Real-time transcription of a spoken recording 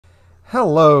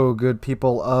Hello, good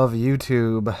people of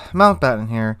YouTube. Mountbatten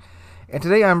here, and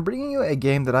today I'm bringing you a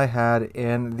game that I had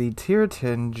in the Tier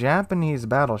 10 Japanese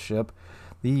battleship,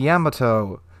 the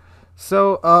Yamato.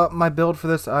 So, my build for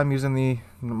this, I'm using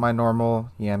my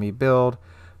normal Yami build,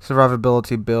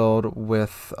 survivability build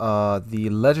with the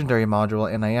legendary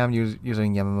module, and I am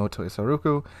using Yamamoto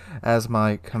Isaruku as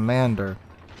my commander.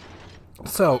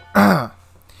 So,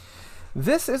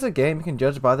 this is a game you can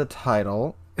judge by the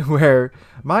title, where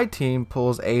my team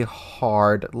pulls a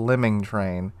hard Lemming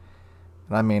train.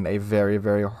 And I mean a very,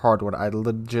 very hard one. I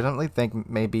legitimately think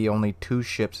maybe only 2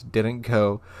 ships didn't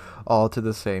go all to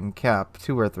the same cap.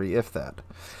 2 or 3, if that.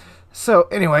 So,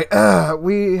 anyway,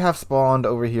 we have spawned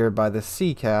over here by the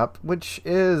C cap, which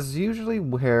is usually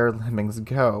where Lemmings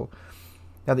go.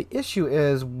 Now, the issue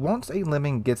is, once a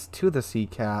Lemming gets to the C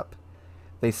cap,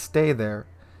 they stay there.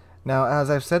 Now, as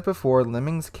I've said before,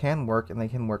 Lemmings can work, and they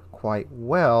can work quite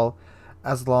well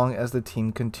as long as the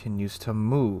team continues to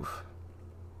move.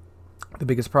 The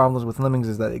biggest problems with Lemmings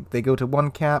is that they go to one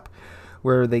cap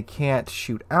where they can't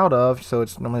shoot out of, so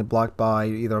it's normally blocked by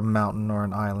either a mountain or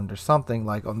an island or something.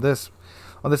 Like on this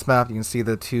map, you can see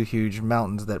the 2 huge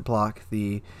mountains that block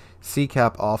the C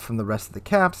cap off from the rest of the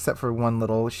caps, except for one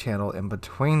little channel in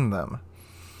between them.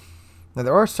 Now,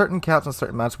 there are certain caps on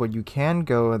certain maps where you can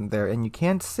go in there and you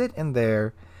can sit in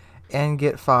there and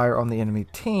get fire on the enemy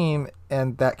team,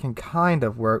 and that can kind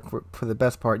of work. For the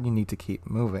best part, you need to keep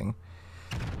moving.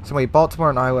 So anyway, Baltimore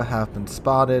and Iowa have been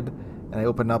spotted, and I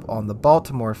open up on the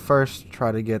Baltimore first,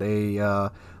 try to get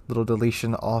a little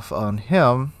deletion off on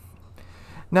him.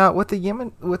 Now, with the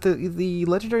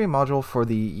legendary module for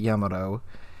the Yamato,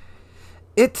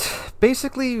 it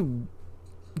basically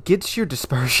gets your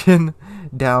dispersion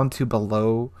down to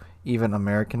below even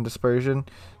American dispersion,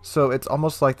 so it's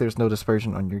almost like there's no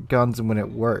dispersion on your guns when it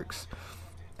works.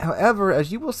 However,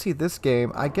 as you will see this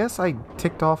game, I guess I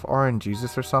ticked off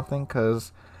RNGesus or something,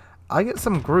 because I get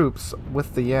some groups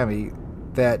with the Yami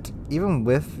that even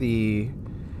with the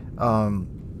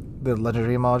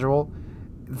legendary module,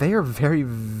 they are very,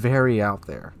 very out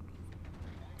there,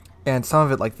 and some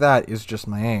of it like that is just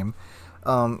my aim.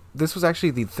 This was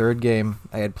actually the 3rd game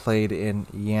I had played in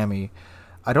Yami.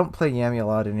 I don't play Yami a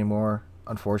lot anymore,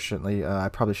 unfortunately. I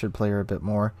probably should play her a bit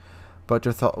more. But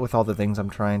with all the things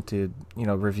I'm trying to,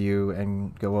 review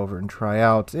and go over and try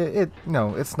out,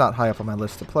 it's not high up on my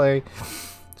list to play.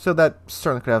 So that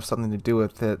certainly could have something to do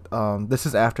with it. This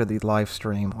is after the live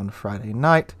stream on Friday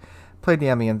night. Played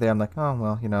Yami in there. I'm like, oh,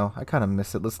 well, I kind of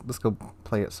miss it. Let's go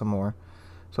play it some more.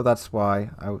 So that's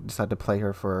why I decided to play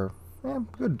her for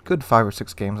good 5 or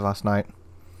 6 games last night.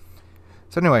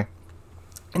 So anyway,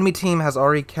 enemy team has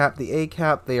already capped the A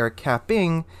cap. They are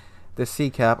capping the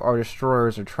C cap. Our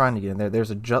destroyers are trying to get in there.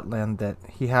 There's a Jutland that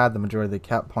he had the majority of the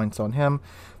cap points on him,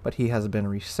 but he has been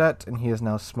reset, and he is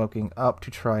now smoking up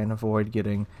to try and avoid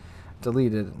getting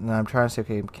deleted. And I'm trying to say,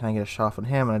 okay, can I get a shot on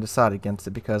him? And I decided against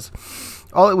it because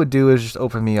all it would do is just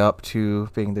open me up to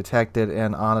being detected,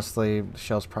 and honestly, the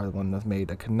shell's probably wouldn't have made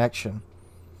a connection.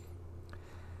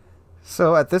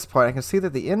 So at this point, I can see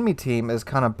that the enemy team is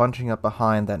kind of bunching up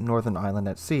behind that northern island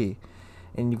at sea.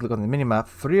 And you can look on the minimap,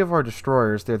 3 of our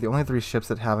destroyers, they're the only 3 ships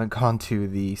that haven't gone to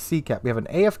the sea cap. We have an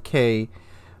AFK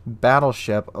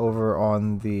battleship over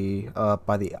on the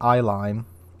by the eye line.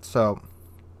 So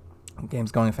the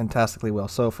game's going fantastically well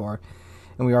so far.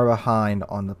 And we are behind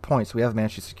on the points. We have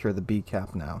managed to secure the B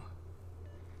cap now.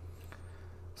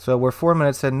 So we're 4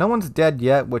 minutes in. No one's dead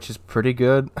yet, which is pretty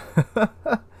good.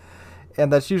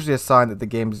 And that's usually a sign that the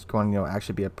game is going to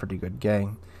actually be a pretty good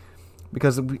game.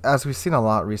 Because as we've seen a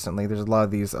lot recently, there's a lot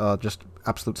of these just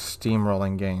absolute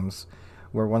steamrolling games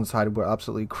where one side will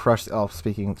absolutely crush. Oh,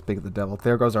 speaking of the devil,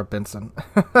 there goes our Benson.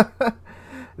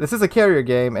 This is a carrier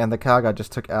game, and the Kaga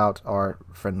just took out our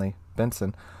friendly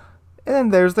Benson. And then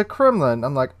there's the Kremlin.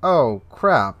 I'm like, oh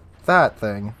crap, that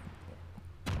thing.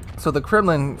 So the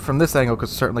Kremlin from this angle could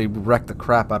certainly wreck the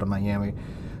crap out of my Yami.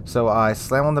 So I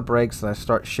slam on the brakes and I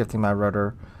start shifting my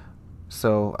rudder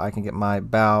so I can get my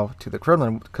bow to the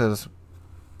Kremlin, because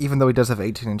even though he does have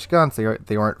 18-inch guns, they aren't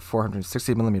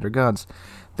 460mm guns.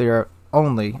 They are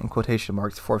only, in quotation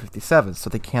marks, 457, so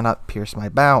they cannot pierce my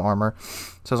bow armor.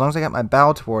 So as long as I got my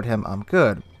bow toward him, I'm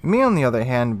good. Me, on the other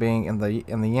hand, being in the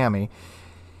Yami,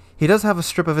 he does have a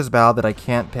strip of his bow that I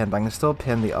can't pin, but I can still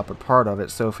pin the upper part of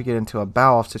it. So if we get into a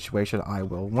bow off situation, I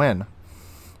will win.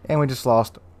 And we just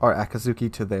lost our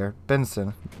Akazuki to their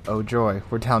Benson. Oh joy,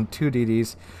 we're down 2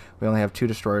 DDs. We only have 2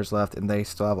 destroyers left, and they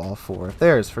still have all 4 of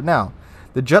theirs for now.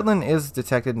 The Jutland is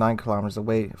detected 9 kilometers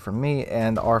away from me,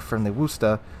 and our friendly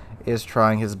Wusta is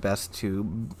trying his best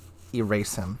to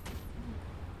erase him.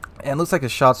 And it looks like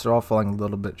his shots are all falling a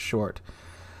little bit short.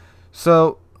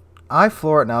 So I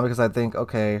floor it now because I think,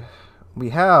 okay, we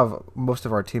have most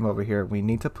of our team over here. We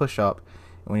need to push up,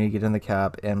 and we need to get in the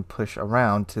cap and push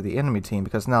around to the enemy team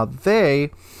because now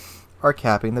they are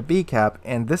capping the B cap.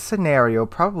 And this scenario,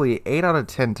 probably 8 out of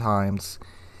 10 times,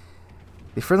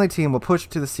 the friendly team will push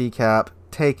to the C cap,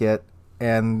 take it,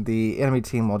 and the enemy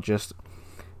team will just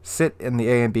sit in the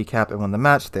A and B cap and win the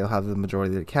match. They'll have the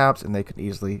majority of the caps, and they could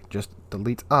easily just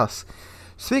delete us.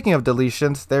 Speaking of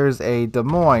deletions, there's a Des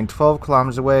Moines 12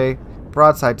 kilometers away,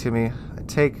 broadside to me.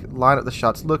 I line up the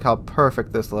shots. Look how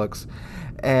perfect this looks.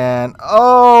 And,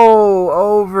 oh,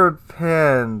 over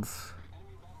pins.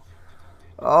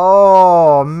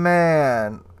 Oh,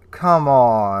 man. Come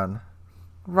on.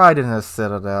 Right in his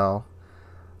citadel.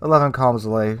 11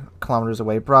 kilometers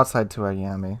away, broadside to a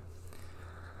Yami.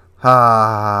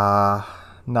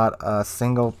 Not a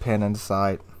single pin in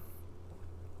sight.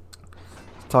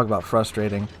 Talk about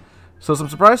frustrating. So some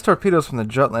surprise torpedoes from the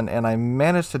Jutland, and I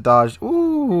managed to dodge.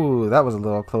 Ooh, that was a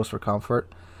little close for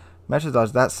comfort. Managed to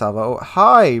dodge that salvo.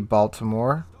 Hi,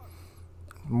 Baltimore.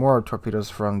 More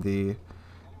torpedoes from the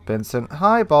Benson.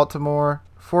 Hi, Baltimore.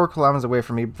 4 kilometers away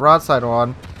from me. Broadside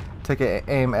on. Take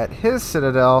aim at his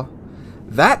citadel.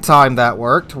 That time that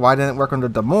worked. Why didn't it work under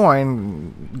Des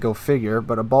Moines? Go figure.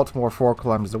 But a Baltimore 4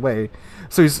 kilometers away.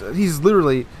 So he's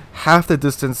literally half the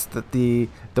distance that the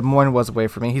Des Moines was away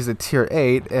from me. He's a tier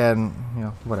 8 and, you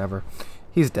know, whatever.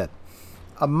 He's dead.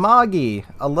 Amagi,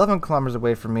 11 kilometers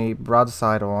away from me,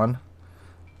 broadside on.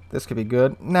 This could be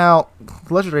good. Now,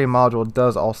 the legendary module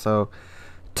does also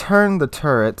turn the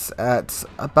turrets at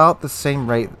about the same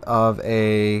rate of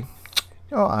a,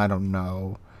 oh, I don't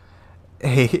know,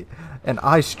 an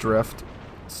ice drift.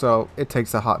 So it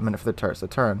takes a hot minute for the turrets to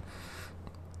turn.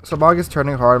 So Magi's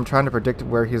turning hard. I'm trying to predict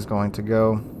where he's going to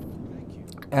go.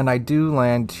 And I do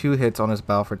land 2 hits on his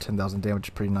bow for 10,000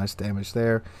 damage. Pretty nice damage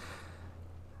there.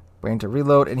 Waiting to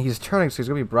reload. And he's turning, so he's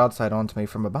going to be broadside onto me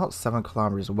from about 7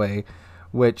 kilometers away.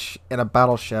 Which, in a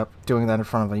battleship, doing that in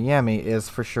front of a Yami is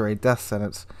for sure a death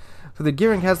sentence. So the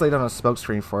Gearing has laid down a smoke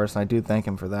screen for us, and I do thank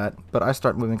him for that. But I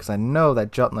start moving because I know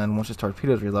that Jutland, once his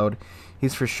torpedoes reload,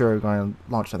 he's for sure going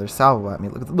to launch another salvo at me.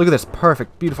 Look at this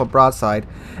perfect, beautiful broadside.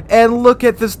 And look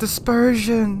at this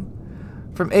dispersion!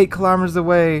 From 8 kilometers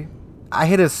away, I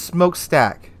hit his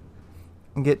smokestack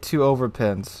and get 2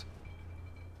 overpins.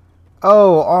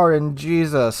 Oh,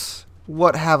 RNGesus,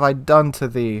 what have I done to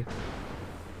thee?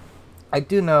 I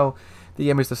do know the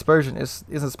Yami's dispersion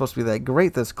isn't supposed to be that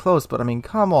great this close, but I mean,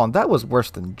 come on, that was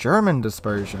worse than German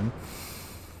dispersion.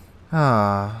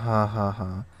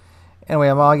 Anyway,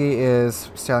 Amagi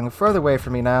is sailing further away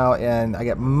from me now, and I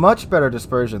get much better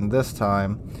dispersion this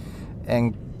time,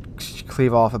 and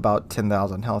cleave off about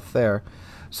 10,000 health there.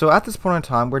 So at this point in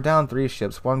time, we're down 3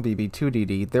 ships, 1 BB, 2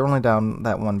 DD. They're only down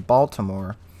that 1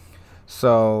 Baltimore.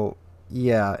 So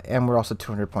yeah, and we're also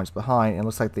 200 points behind. And it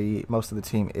looks like most of the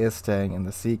team is staying in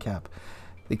the C cap.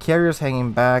 The carrier's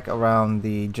hanging back around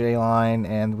the J line,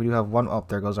 and we do have one. Oh,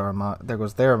 there goes their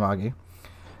Amagi.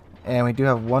 And we do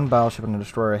have 1 battleship and a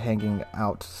destroyer hanging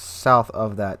out south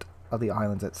of the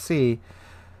islands at sea.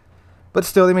 But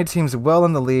still, the enemy team's well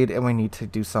in the lead, and we need to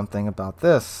do something about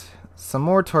this. Some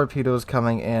more torpedoes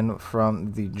coming in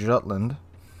from the Jutland.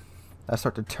 I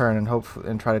start to turn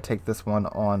and try to take this one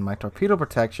on my torpedo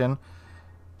protection,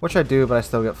 which I do, but I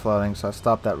still get flooding, so I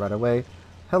stop that right away.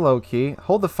 Hello, Key.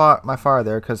 Hold my fire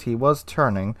there, because he was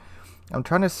turning. I'm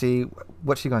trying to see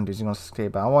what's he going to do. Is he going to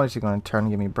escape out? Is he going to turn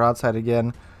and give me broadside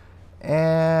again?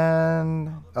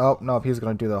 And oh no, he's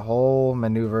going to do the whole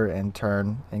maneuver and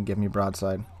turn and give me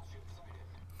broadside.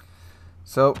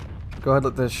 So go ahead,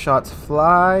 let the shots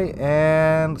fly,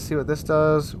 and let's see what this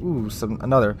does. Ooh,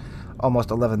 another almost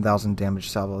 11,000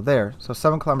 damage salvo there. So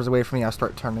 7 kilometers away from me, I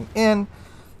start turning in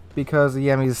because the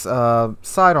Yami's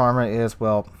side armor is,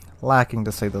 well, lacking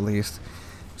to say the least.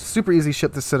 Super easy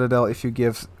ship the Citadel if you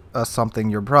give something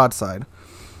your broadside.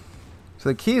 So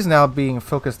the key is now being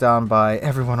focused down by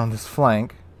everyone on this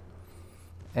flank,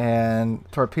 and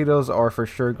torpedoes are for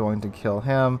sure going to kill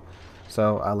him,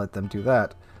 so I let them do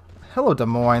that. Hello, Des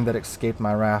Moines, that escaped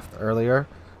my raft earlier.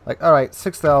 Like, alright,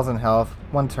 6,000 health,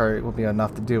 1 turret will be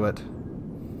enough to do it.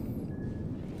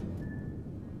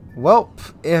 Well,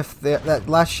 if that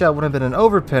last shot would have been an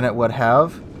overpin, it would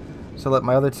have. So let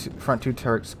my other front 2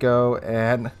 turrets go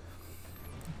and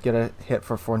get a hit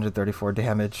for 434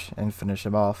 damage and finish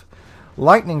him off.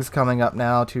 Lightning's coming up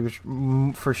now to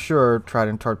for sure try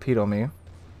to torpedo me.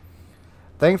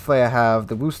 Thankfully I have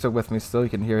the Wooster with me still. You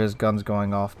can hear his guns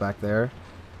going off back there.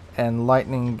 And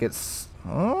Lightning gets...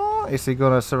 Oh, is he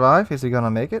going to survive? Is he going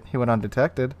to make it? He went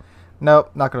undetected.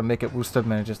 Nope, not going to make it. Wooster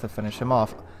manages to finish him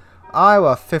off.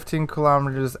 Iowa, 15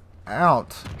 kilometers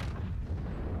out.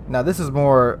 Now this is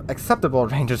more acceptable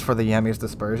ranges for the Yami's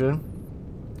dispersion.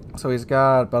 So he's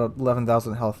got about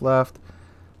 11,000 health left.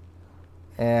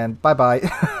 And bye-bye.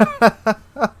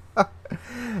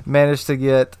 Managed to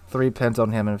get 3 pins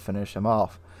on him and finish him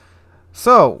off.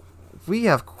 So, we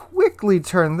have quickly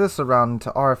turned this around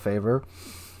into our favor.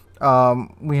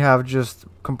 We have just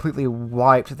completely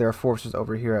wiped their forces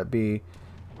over here at B.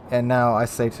 And now I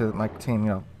say to my team, you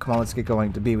know, come on, let's get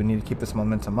going to B. We need to keep this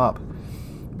momentum up.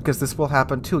 Because this will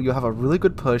happen too. You'll have a really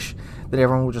good push that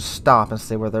everyone will just stop and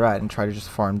stay where they're at and try to just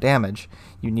farm damage.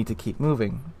 You need to keep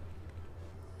moving.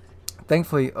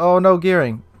 Thankfully, oh no,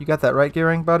 Gearing. You got that right,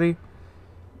 Gearing, buddy?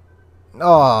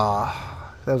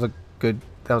 Oh, that was a good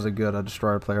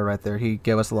destroyer player right there. He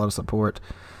gave us a lot of support.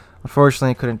 Unfortunately,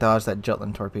 he couldn't dodge that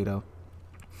Jutland torpedo.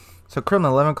 So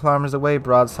Kremlin 11 kilometers away,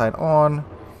 broadside on,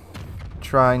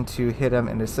 trying to hit him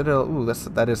in the citadel. Ooh,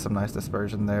 that is some nice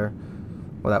dispersion there.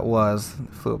 Well, that was.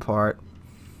 It flew apart.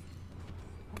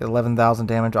 Get 11,000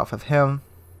 damage off of him.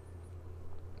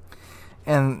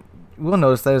 And we'll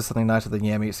notice that is something nice with the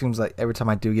Yami. It seems like every time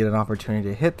I do get an opportunity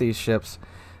to hit these ships,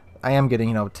 I am getting,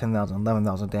 you know, 10,000,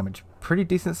 11,000 damage. Pretty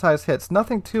decent sized hits.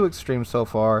 Nothing too extreme so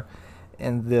far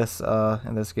in this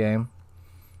game.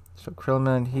 So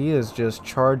Krillman, he is just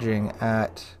charging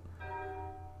at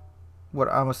what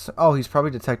oh, he's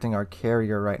probably detecting our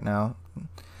carrier right now.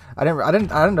 I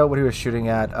didn't know what he was shooting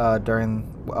at during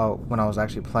when I was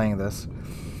actually playing this.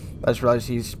 I just realized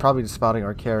he's probably just spotting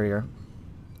our carrier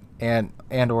and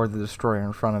or the destroyer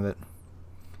in front of it.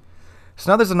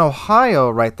 So now there's an Ohio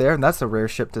right there, and that's a rare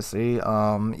ship to see.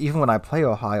 Even when I play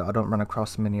Ohio, I don't run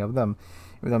across many of them.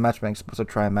 Even though matchmaking's supposed to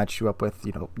try and match you up with,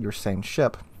 you know, your same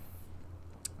ship.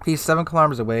 He's 7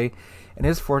 kilometers away, and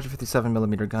his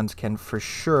 457mm guns can for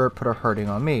sure put a hurting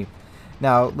on me.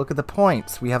 Now, look at the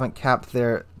points. We haven't capped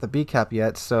the B cap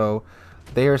yet, so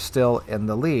they are still in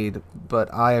the lead.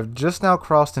 But I have just now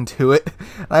crossed into it.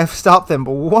 I have stopped them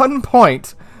 1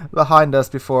 point behind us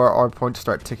before our points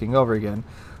start ticking over again.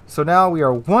 So now we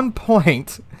are 1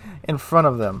 point in front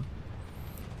of them.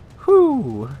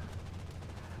 Whew.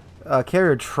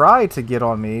 Carrier tried to get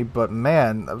on me, but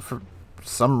man, for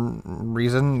some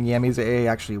reason, Yami's AA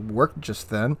actually worked just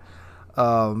then.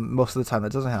 Most of the time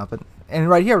that doesn't happen. And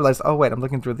right here I realized, oh wait, I'm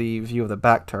looking through the view of the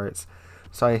back turrets.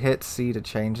 So I hit C to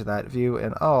change that view,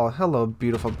 and oh, hello,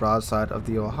 beautiful broadside of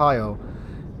the Ohio.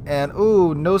 And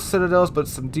ooh, no citadels, but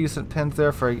some decent pins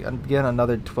there for, again,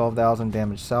 another 12,000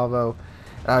 damage salvo.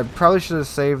 I probably should have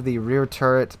saved the rear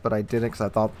turret, but I didn't because I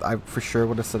thought I for sure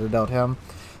would have citadeled him.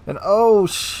 And oh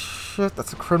shit,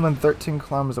 that's a Kremlin 13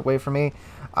 kilometers away from me.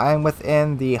 I am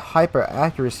within the hyper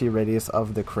accuracy radius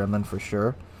of the Kremlin for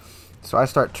sure. So I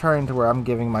start turning to where I'm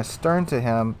giving my stern to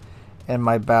him and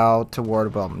my bow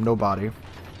toward, well, nobody.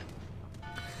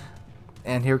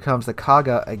 And here comes the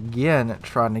Kaga again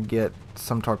trying to get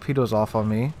some torpedoes off on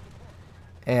me.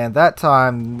 And that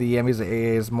time the Yami's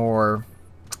AA is more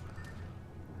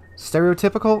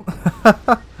stereotypical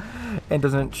and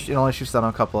it only shoots down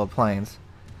a couple of planes.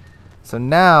 So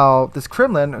now this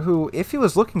Kremlin, who if he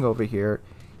was looking over here,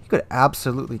 he could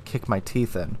absolutely kick my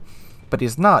teeth in. But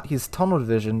he's not. He's tunnel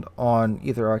visioned on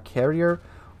either our carrier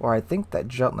or I think that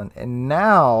Jutland. And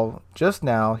now, just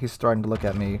now, he's starting to look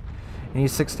at me. And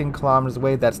he's 16 kilometers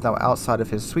away. That's now outside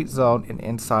of his sweet zone and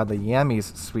inside the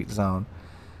Yami's sweet zone.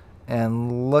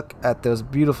 And look at those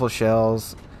beautiful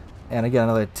shells. And again,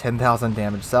 another 10,000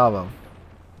 damage salvo.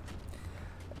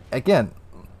 Again,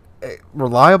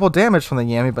 reliable damage from the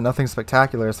Yami, but nothing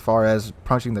spectacular as far as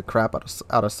punching the crap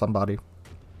out of somebody.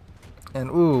 And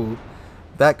ooh,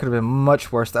 that could have been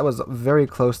much worse. That was very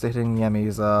close to hitting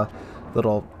Yami's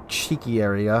little cheeky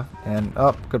area. And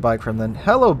oh, goodbye, Kremlin.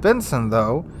 Hello, Benson,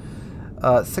 though.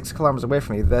 6 kilometers away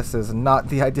from me. This is not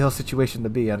the ideal situation to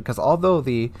be in, because although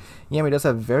the Yami does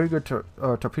have very good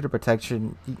torpedo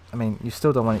protection, I mean, you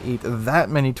still don't want to eat that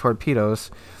many torpedoes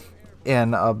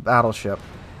in a battleship.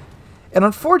 And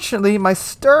unfortunately, my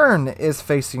stern is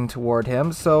facing toward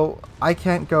him, so I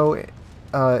can't go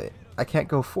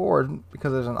forward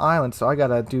because there's an island. So I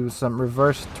gotta do some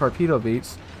reverse torpedo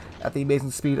beats at the amazing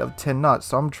speed of 10 knots.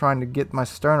 So I'm trying to get my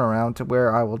stern around to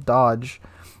where I will dodge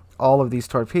all of these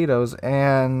torpedoes.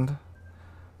 And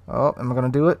oh, am I gonna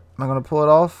do it? Am I gonna pull it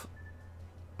off?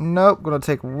 Nope. Gonna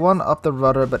take one up the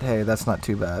rudder, but hey, that's not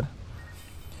too bad.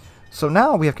 So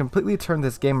now we have completely turned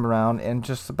this game around in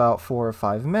just about 4 or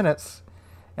 5 minutes,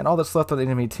 and all that's left of the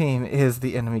enemy team is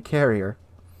the enemy carrier.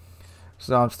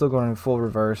 So I'm still going in full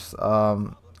reverse.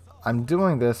 I'm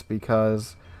doing this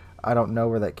because I don't know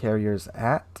where that carrier is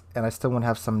at, and I still want to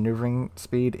have some maneuvering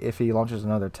speed if he launches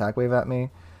another attack wave at me.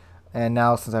 And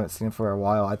now, since I haven't seen him for a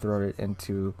while, I throw it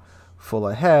into full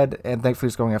ahead, and thankfully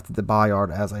he's going after the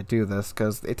Bayard as I do this,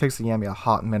 because it takes the Yami a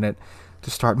hot minute to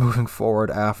start moving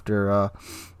forward after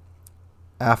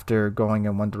going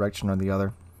in one direction or the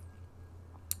other.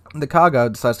 The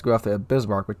Kaga decides to go after a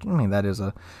Bismarck, which, I mean, that is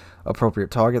a appropriate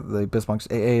target. The Bismarck's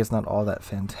AA is not all that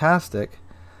fantastic,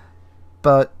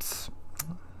 but,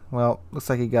 well, looks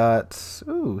like he got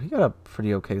a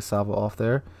pretty okay salvo off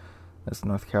there. That's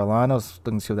North Carolina. I was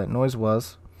looking to see what that noise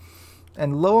was.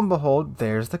 And lo and behold,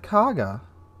 there's the Kaga.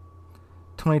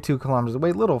 22 kilometers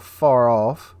away, a little far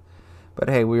off. But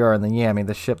hey, we are in the Yami,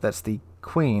 the ship that's the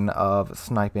queen of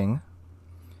sniping.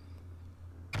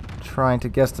 Trying to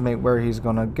guesstimate where he's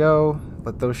going to go.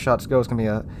 Let those shots go. It's going to be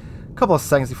a couple of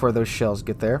seconds before those shells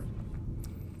get there.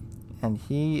 And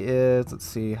he is, let's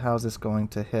see, how's this going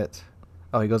to hit?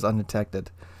 Oh, he goes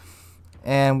undetected.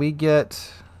 And we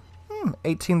get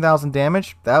 18,000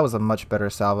 damage. That was a much better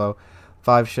salvo.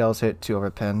 5 shells hit, 2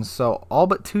 overpins. So all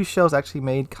but 2 shells actually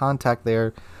made contact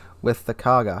there with the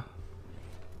Kaga.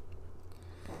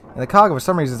 And the Kaga, for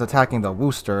some reason, is attacking the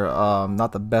Worcester.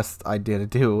 Not the best idea to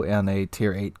do in a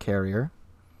tier 8 carrier.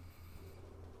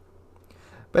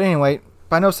 But anyway,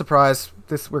 by no surprise,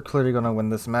 we're clearly going to win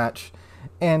this match.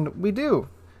 And we do.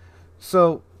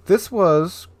 So this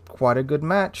was quite a good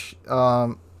match.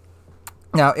 Now,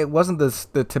 it wasn't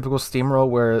the typical steamroll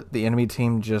where the enemy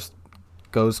team just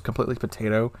goes completely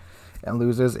potato and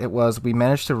loses. It was, we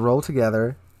managed to roll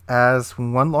together as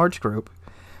one large group,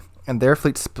 and their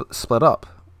fleet split up.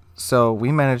 So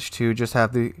we managed to just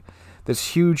have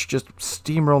this huge, just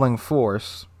steamrolling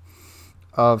force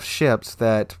of ships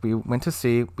that we went to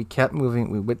C, we kept moving,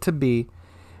 we went to B,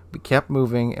 we kept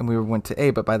moving, and we went to A.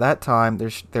 But by that time,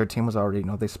 their team was already,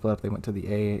 they split up. They went to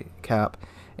the A cap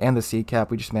and the C cap.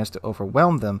 We just managed to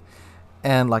overwhelm them.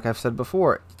 And like I've said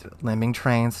before, Lemming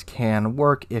trains can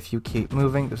work if you keep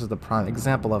moving. This is the prime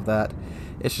example of that.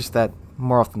 It's just that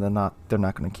more often than not, they're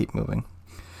not going to keep moving.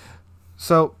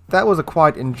 So that was a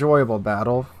quite enjoyable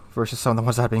battle versus some of the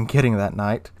ones I've been getting that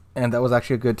night. And that was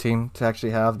actually a good team to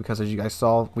actually have, because as you guys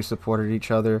saw, we supported each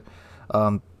other.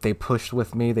 They pushed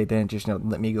with me. They didn't just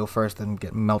let me go first and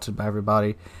get melted by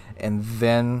everybody. And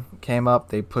then came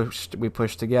up. We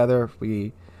pushed together.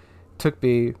 We took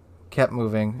B, kept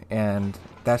moving, and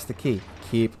that's the key.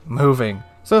 Keep moving.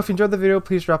 So if you enjoyed the video,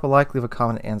 please drop a like, leave a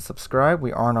comment, and subscribe.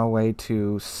 We are on our way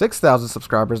to 6,000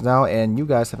 subscribers now, and you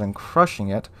guys have been crushing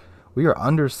it. We are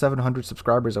under 700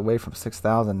 subscribers away from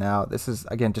 6,000 now. This is,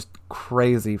 again, just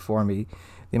crazy for me,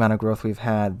 the amount of growth we've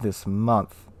had this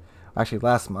month. Actually,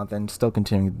 last month, and still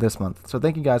continuing this month. So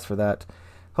thank you guys for that.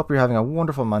 Hope you're having a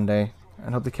wonderful Monday,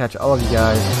 and hope to catch all of you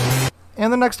guys in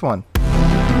the next one.